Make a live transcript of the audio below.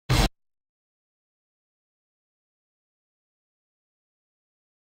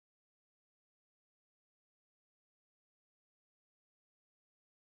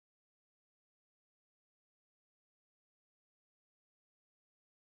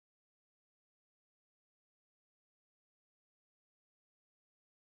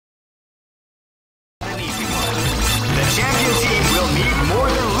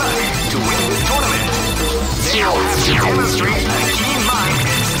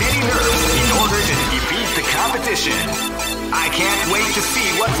competition. I can't wait to see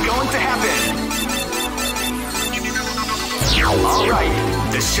what's going to happen. Alright,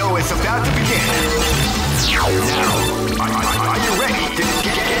 the show is about to begin. Now, are you ready to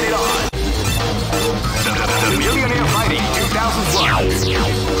get it on? The Millionaire Fighting 2001.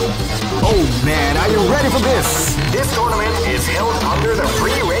 Oh man, are you ready for this? This tournament is held under the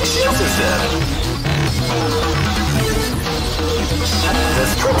free ratio system. The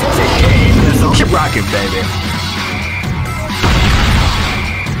strategic game is on. Keep rocking, baby.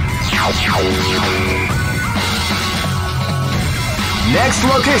 Next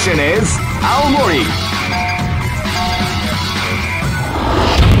location is Aomori.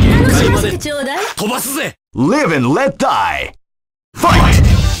 Live and let die. Fight!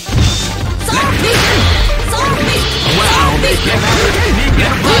 Wow, they came out with a sneak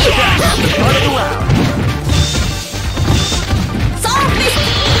and rush attack at the start of the round.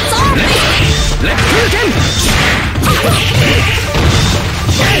 Let's do it again!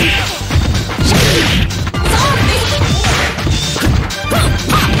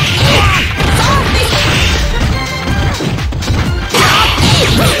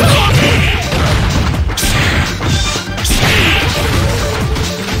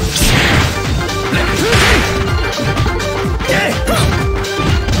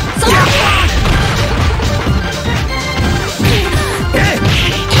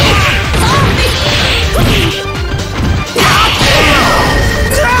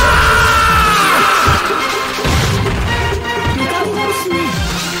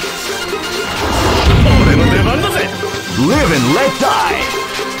 Live and let die.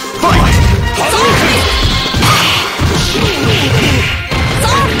 Fight!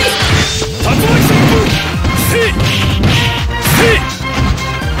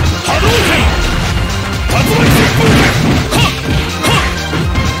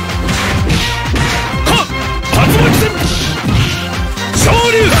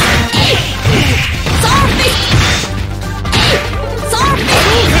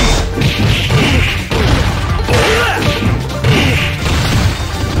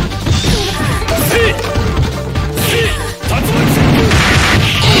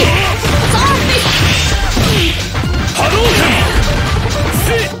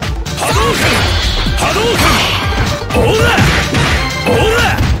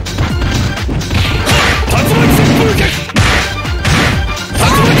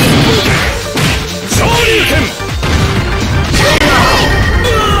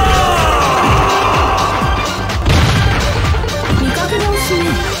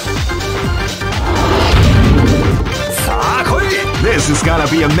 This is gonna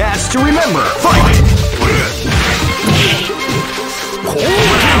be a match to remember. Fight!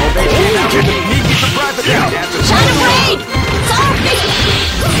 Wow, they came out with a sneaky surprise attack after Shadow Blade!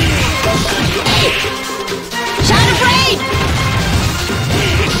 Shadow Blade!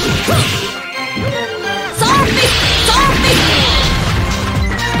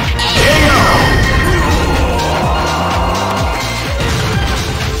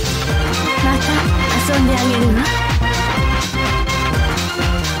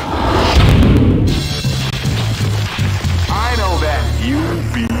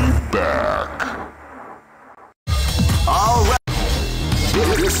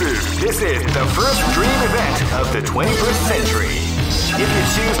 This is the first dream event of the 21st century. If you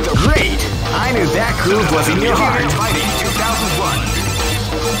choose the great, I knew that groove was in your heart. Fighting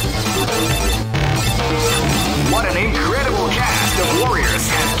 2001. What an incredible cast of warriors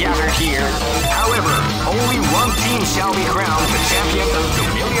has gathered here. However, only one team shall be crowned the champion of the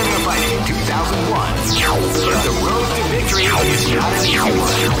Millionaire Fighting 2001. But the road to victory is not an easy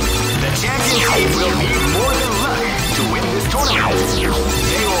one. The champion team will need more than luck to win this tournament. They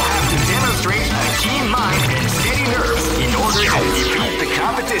will have to demonstrate a keen mind and steady nerves in order to defeat the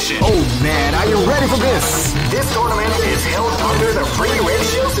competition. Oh man, are you ready for this? This tournament is held under the free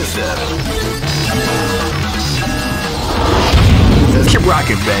ratio system. Let's keep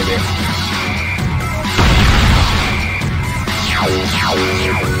rocking, baby.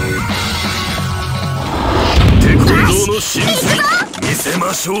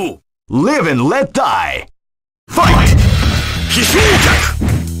 Live and let die. Fight!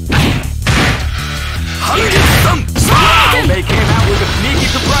 Wow, they came out with a sneaky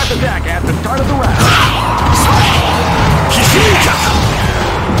surprise attack at the start of the round.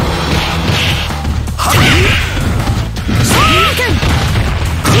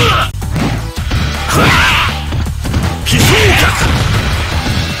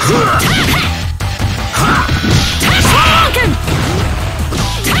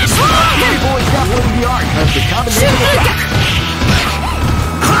 Boys got one of the art of the combination attack.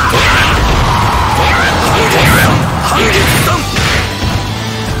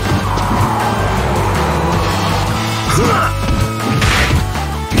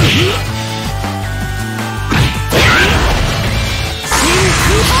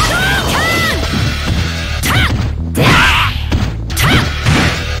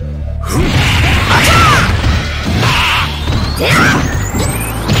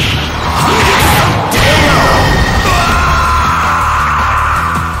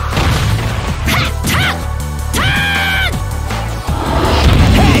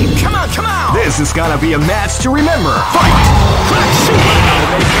 is gonna be a match to remember. Fight!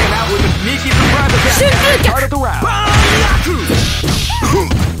 They came out with a sneaky surprise attack at the start of the round.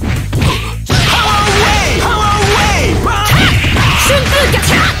 Power away! Power away!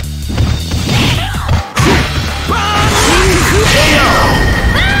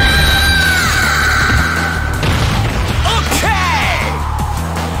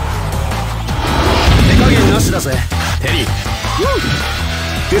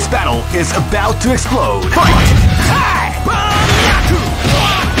 This battle is about to explode. Fight!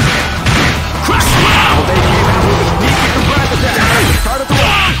 Crush! They came out with a sneaky surprise attack at the start of the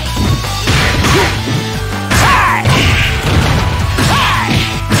round.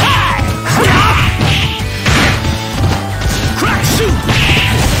 Crack shoot!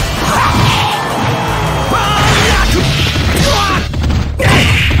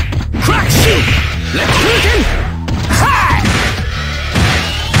 Crack shoot! Let's hook him!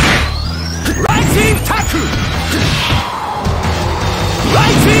 Rising Taku!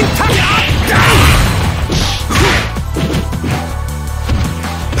 Rising Taku!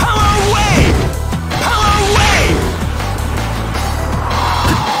 Power away! Power away!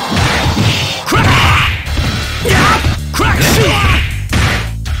 Crack! Crack shoot!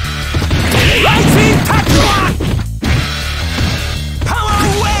 Rising Taku! Power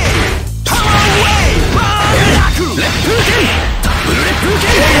away! Power away! Let's hook him! Let's hook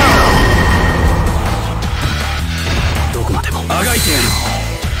him!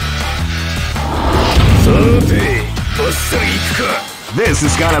 This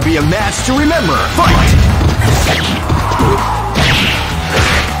is gonna be a match to remember. Fight!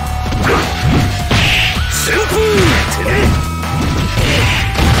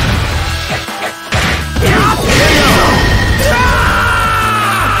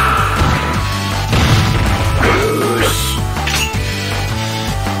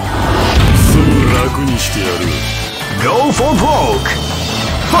 Go for broke!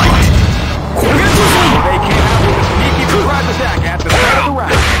 Fight! They came out with a sneaky surprise attack at the start of the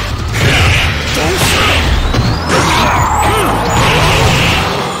round.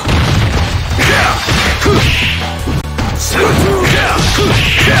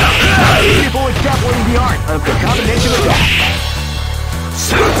 People is definitely the art of the combination attack.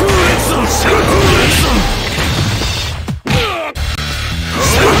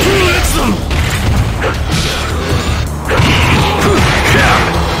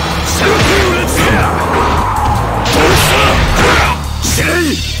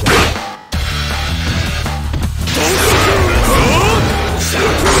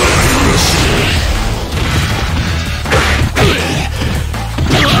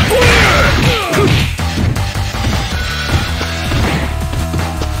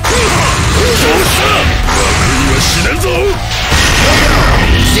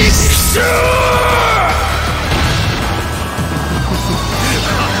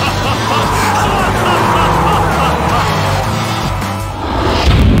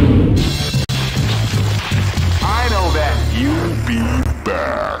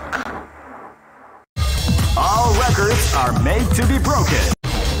 Are made to be broken.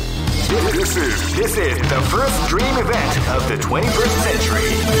 This is the first dream event of the 21st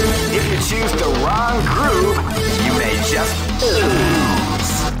century. If you choose the wrong groove, you may just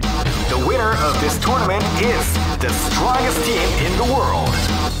lose. The winner of this tournament is the strongest team in the world.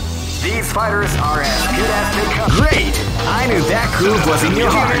 These fighters are as good as they come. Great! I knew that groove was in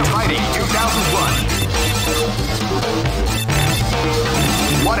your heart. Fighting 2001.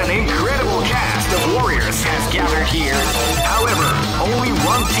 What an incredible cast of warriors has gathered here. However, only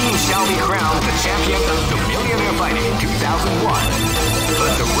one team shall be crowned the champion of the Millionaire Fighting 2001.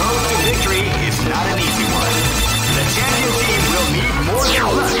 But the road to victory is not an easy one. The champion team will need more than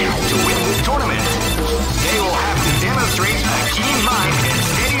luck to win this tournament. They will have to demonstrate a keen mind and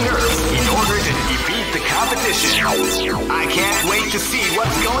steady nerves in order to defeat the competition. I can't wait to see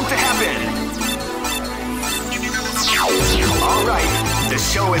what's going to happen. Alright, the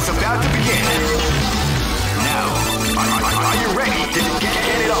show is about to begin. Now, are you ready to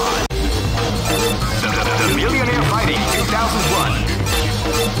get it on? The Millionaire Fighting 2001.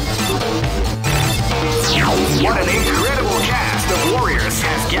 What an incredible cast of warriors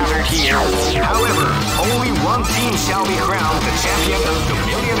has gathered here. However, only one team shall be crowned the champion of the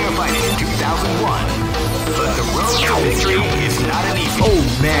Millionaire Fighting 2001. But the road to victory is not an easy one. Oh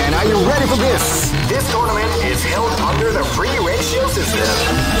man, are you ready for this? This tournament is held under the free ratio system.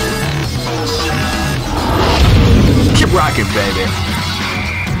 Keep rocking, baby.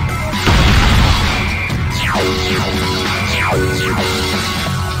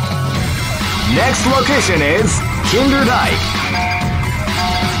 Next location is Kinderdijk.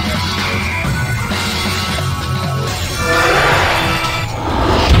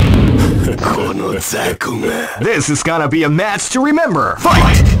 This is gonna be a match to remember.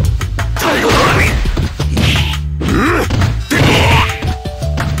 Fight!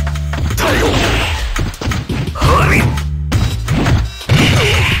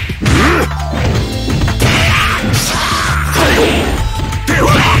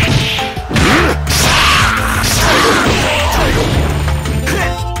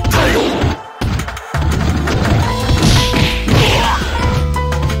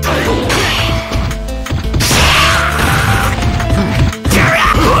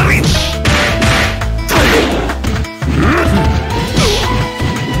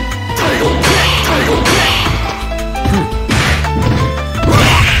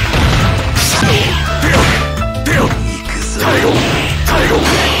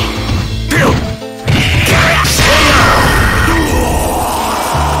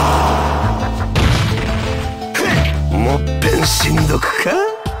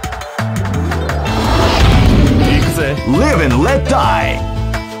 Live and let die.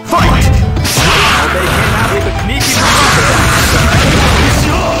 Fight! Now they came out with a sneaky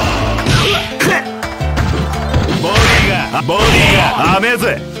Bodyが雨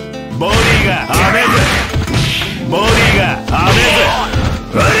ぜ。ボディが雨ぜ。ボディが雨ぜ。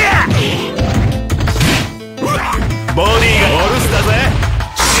ボディがオールスだぜ。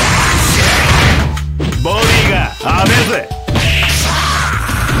ボディが雨ぜ。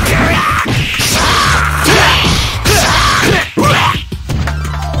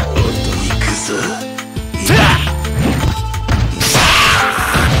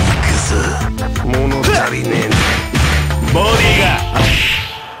ボディが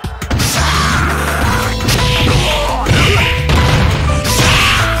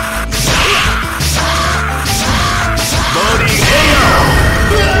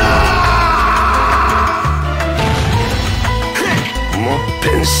もっぺ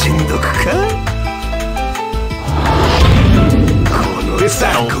んしんどくか。 This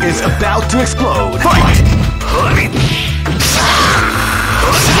battle is about to explode. Fight! Wow,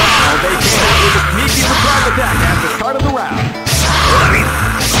 they came out with a sneaky surprise attack at the start of the round.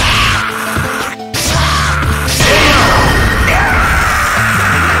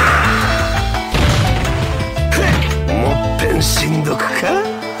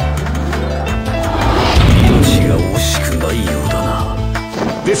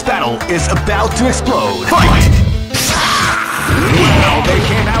 This battle is about to explode. Fight! Wow, they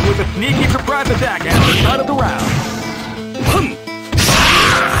came out with a sneaky surprise attack at the start of the round.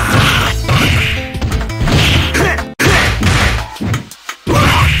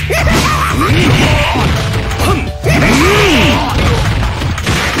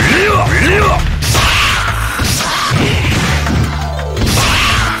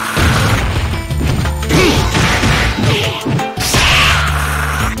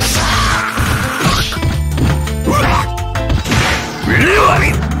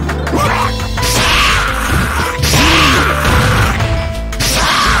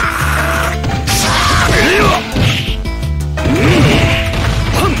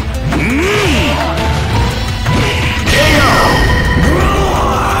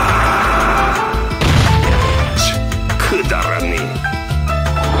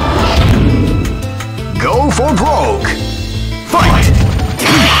 Go for broke. Fight!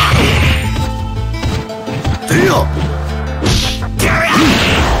 KO!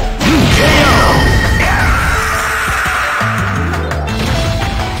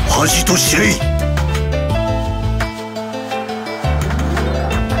 恥と知れ。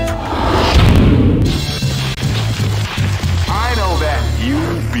I know that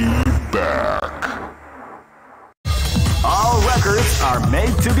you'll be back. All records are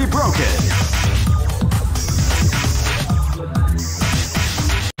made to be broken.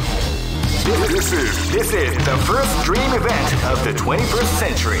 This is the first dream event of the 21st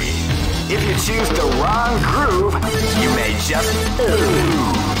century. If you choose the wrong groove, you may just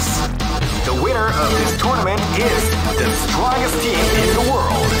lose. The winner of this tournament is the strongest team in the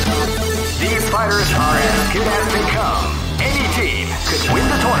world. These fighters are as good as they come. Any team could win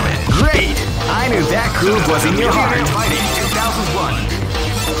the tournament. Great! I knew that groove was in your heart. Fighting 2001.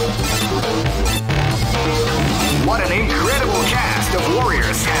 What an incredible cast of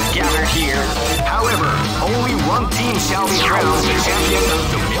warriors has gathered here. However, only one team shall be crowned the champion of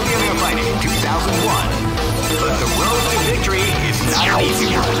the Millionaire Fighting 2001. But the road to victory is not an easy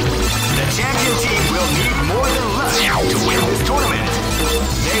one. The champion team will need more than luck to win this tournament.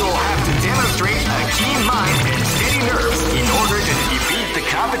 They will have to demonstrate a keen mind and steady nerves in order to defeat the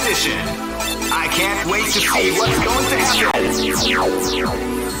competition. I can't wait to see what's going to happen.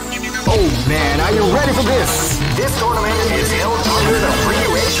 Oh man, are you ready for this? This tournament is held under the free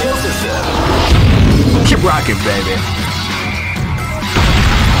ratio system. Keep rocking, baby.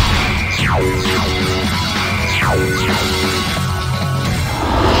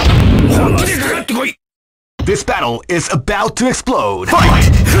 This battle is about to explode. Fight!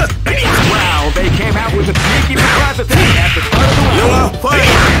 Wow, they came out with a sneaky surprise attack at the start of the round.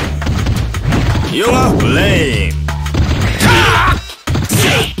 You are flame.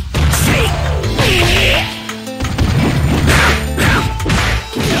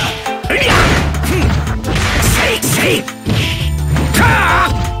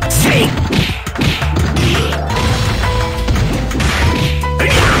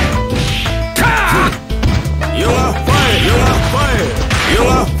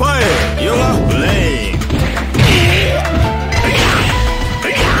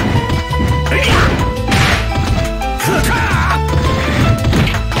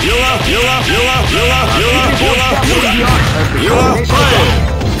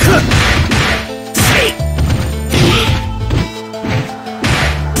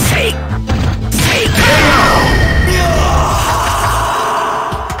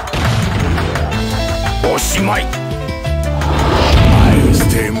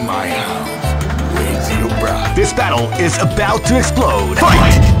 This battle is about to explode.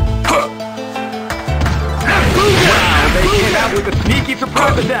 Fight! Wow, they came out with a sneaky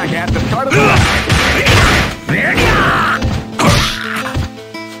surprise attack at the start of the round.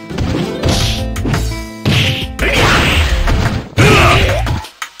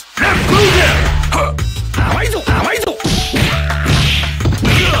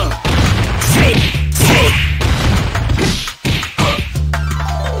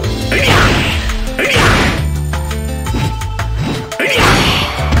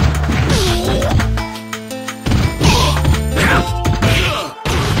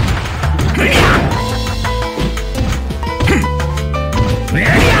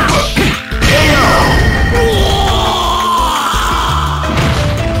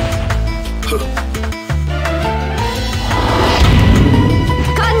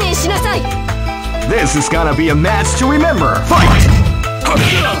 This is gonna be a match to remember. Fight! Wow,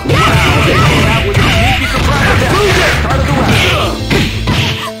 they came out with a sneaky surprise attack at the start of the round.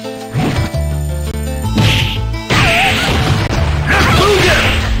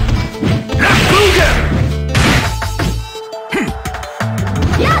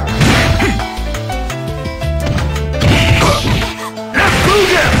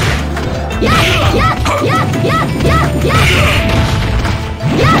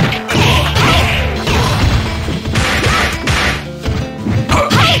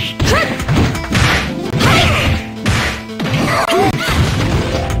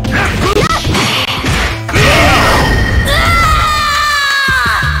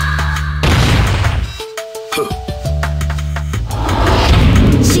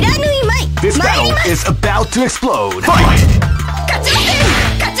 This battle is about to explode. Fight!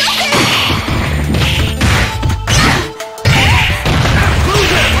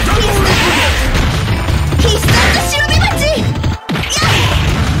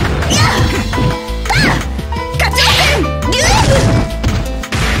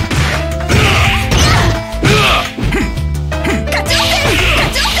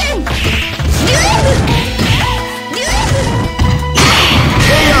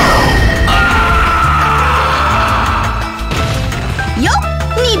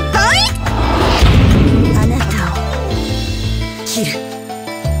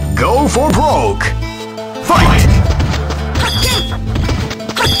 Go for broke! Fight!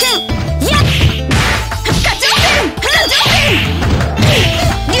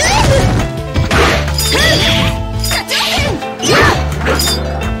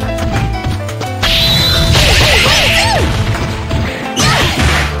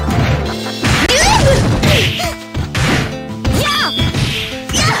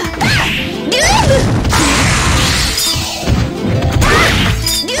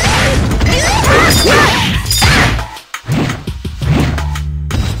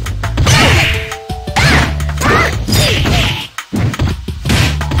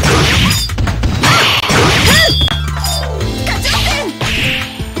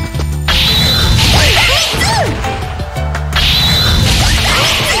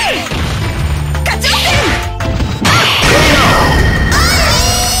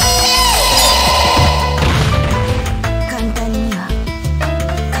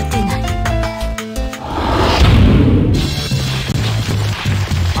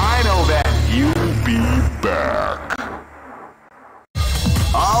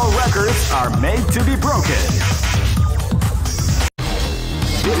 Are made to be broken.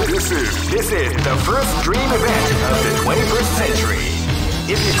 This is the first dream event of the 21st century.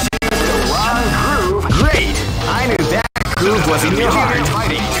 If you groove was in your heart.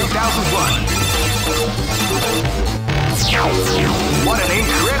 Fighting 2001. What an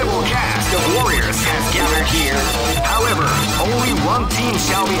incredible cast of warriors has gathered here. However, only one team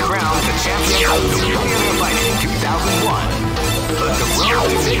shall be crowned the champion of the Millionaire Fighting 2001. But the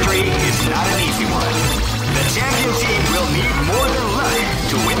road to victory is not an easy one. The champion team will need more than luck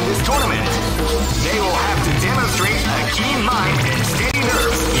to win this tournament. They will have to demonstrate a keen mind and steady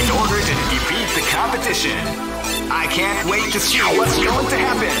nerves in order to defeat the competition. I can't wait to see what's going to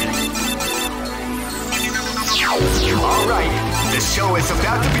happen. Alright, the show is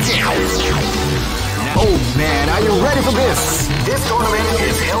about to begin. Oh man, are you ready for this? This tournament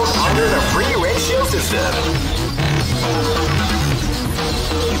is held under the free ratio system.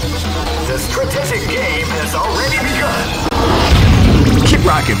 The strategic game has already begun. Keep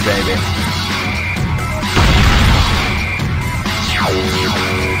rocking, baby.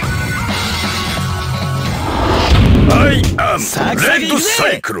 I am Red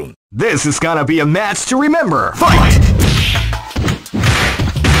Cyclone. This is gonna be a match to remember. Fight!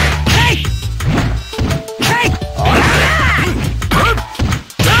 Hey! Hey!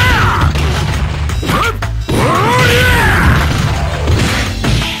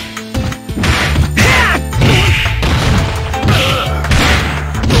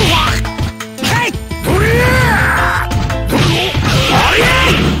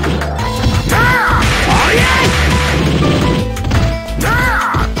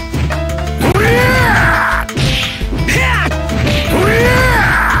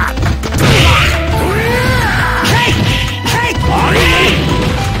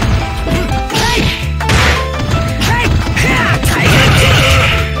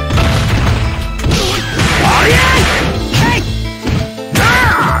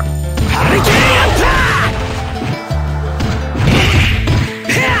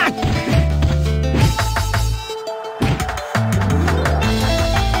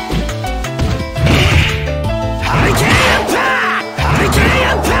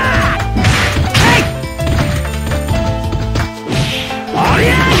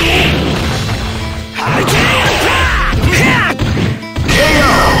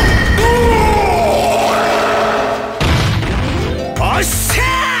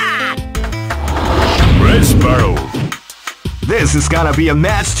 This is gonna be a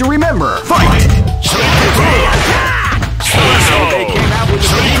match to remember. Fight! They came out with a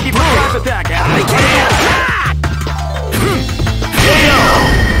sneaky surprise attack.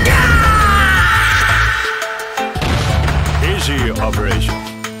 Easy operation.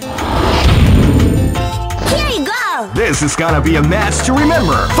 Here you go! This is gonna be a match to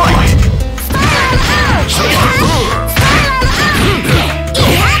remember. Fight!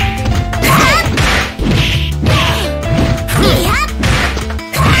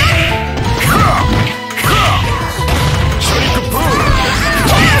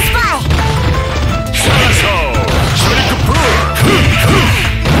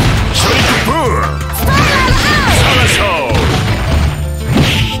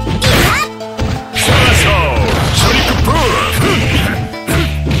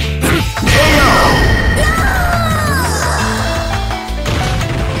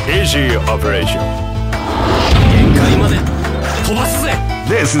 Easy operation.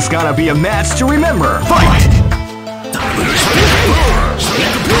 This is gonna be a match to remember. Fight!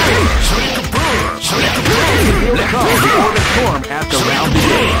 Feel the calm before the storm at the